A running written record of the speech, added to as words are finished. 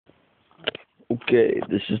Okay,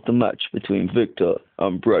 this is the match between Victor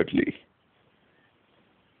and Bradley.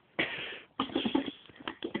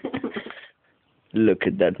 Look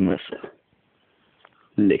at that muscle.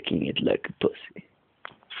 Licking it like a pussy.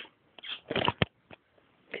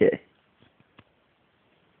 Okay.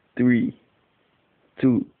 3,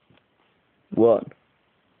 2, 1.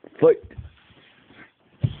 Fight!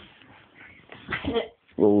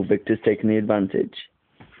 Well, Victor's taking the advantage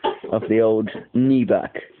of the old knee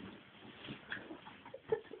back.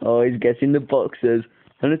 Oh, he's getting the boxers,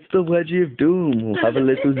 and it's the wedgie of doom. We'll have a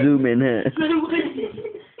little zoom in here.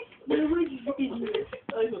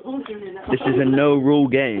 This is a no-rule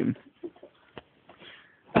game.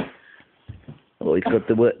 Oh, he's got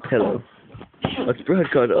the wet pillow. What's Brad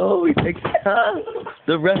got? Oh, he takes...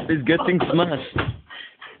 The ref is getting smashed.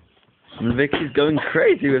 And Vicky's going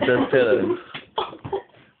crazy with those pillows.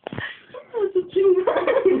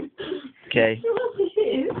 Okay.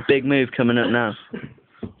 Big move coming up now.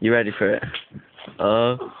 You ready for it?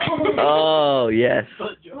 Oh, yes.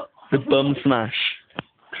 The bum smash.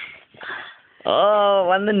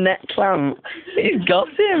 Oh, and the neck clamp. He's got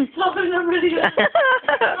him.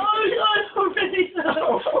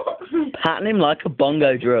 Patting him like a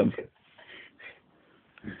bongo drum.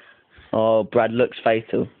 Oh, Brad looks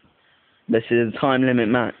fatal. This is a time limit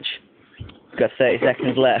match. Got 30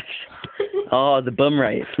 seconds left. Oh, the bum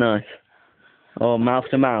race, nice. Oh, mouth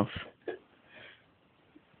to mouth.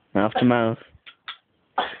 Mouth to mouth.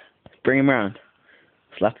 Bring him round.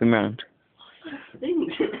 Slap him round.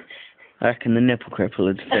 I reckon the nipple cripple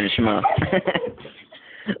would finish him off.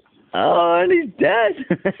 Oh, and he's dead.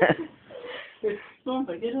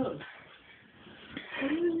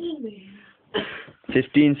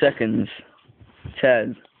 15 seconds.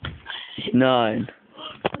 10, 9,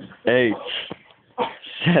 8,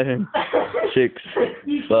 7, 6,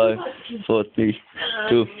 5, 4, 3,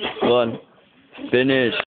 2, 1.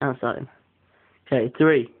 Finish. Outside. Okay,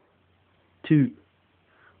 3, 2,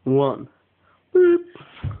 1. Boop.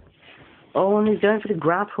 Oh, and he's going for the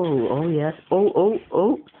grapple. Oh, yes. Oh,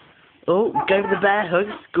 go for the bear hug.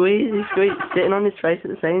 Squeeze. Sitting on his face at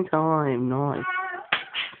the same time. Nice.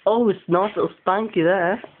 Oh, it's a nice little spanky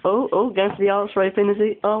there. Oh, going for the arch rape, is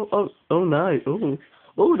he? Oh, no.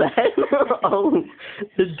 Oh, the head. Oh,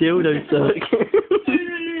 the dildo suck.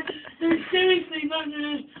 Seriously,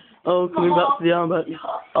 oh, coming back to the arm back.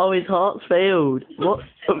 Oh, his heart's failed. What?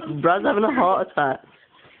 Brad's having a heart attack.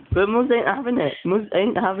 But Muzz ain't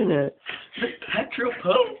having it. The petrol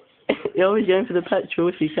pump. You're always going for the petrol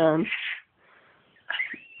if you can.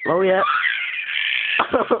 Oh, yeah.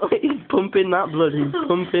 He's pumping that blood.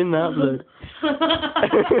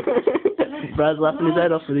 Brad's laughing his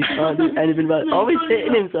head off, but he can't do anything about it. Oh, he's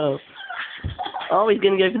hitting himself. Oh, he's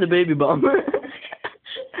going to go for the baby bomb.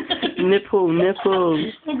 Nipple. I've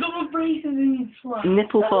got my braces in.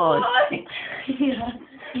 Nipple fight. Yeah.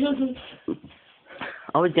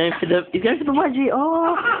 Oh, he's going for the wedgie.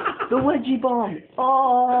 Oh, the wedgie bomb.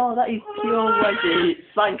 Oh, that is pure wedgie.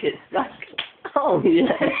 Spank it. Oh,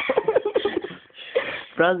 yeah.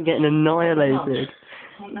 Brad's getting annihilated.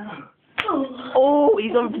 Oh, no. Oh,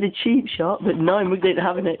 he's going for the cheap shot, but no, Mugg ain't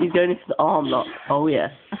having it. He's going for the arm lock. Oh, yeah.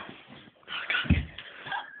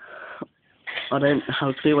 I don't have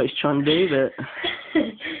a clue what he's trying to do, but...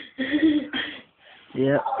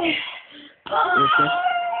 Yeah.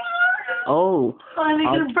 Oh. Finally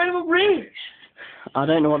gonna break my bridge. I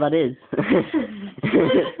don't know what that is.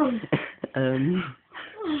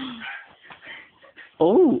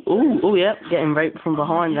 Oh, yep, getting raped from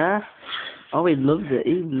behind there. Oh, he loves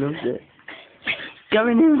it.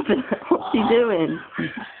 Going in for that. What's he doing?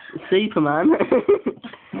 Superman.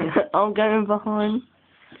 I'm going behind.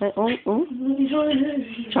 Okay, oh.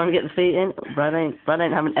 Trying to get the feet in. Brad ain't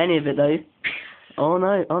having any of it though. Oh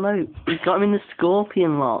no. He's got him in the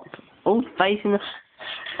scorpion lock. Oh, facing the...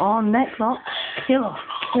 Oh, neck lock.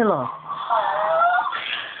 Killer.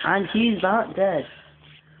 And he's about dead.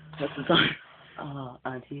 That's the time. Oh,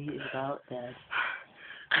 and he is about dead.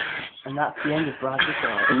 And that's the end of Brad's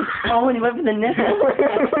story. Oh, and he went for the nipple.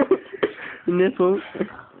 The nipple.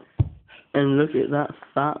 And look at that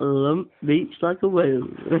fat lump beached like a whale.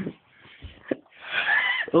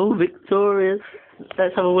 Oh, victorious.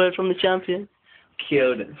 Let's have a word from the champion.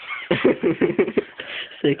 Killed him.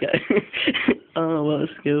 Sicko. Oh, what a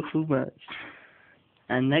skillful match.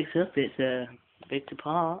 And next up, it's Victor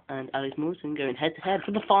Parr and Alex Moulton going head-to-head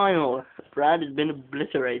for the final. Brad has been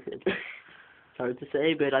obliterated. Sorry to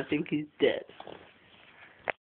say, but I think he's dead.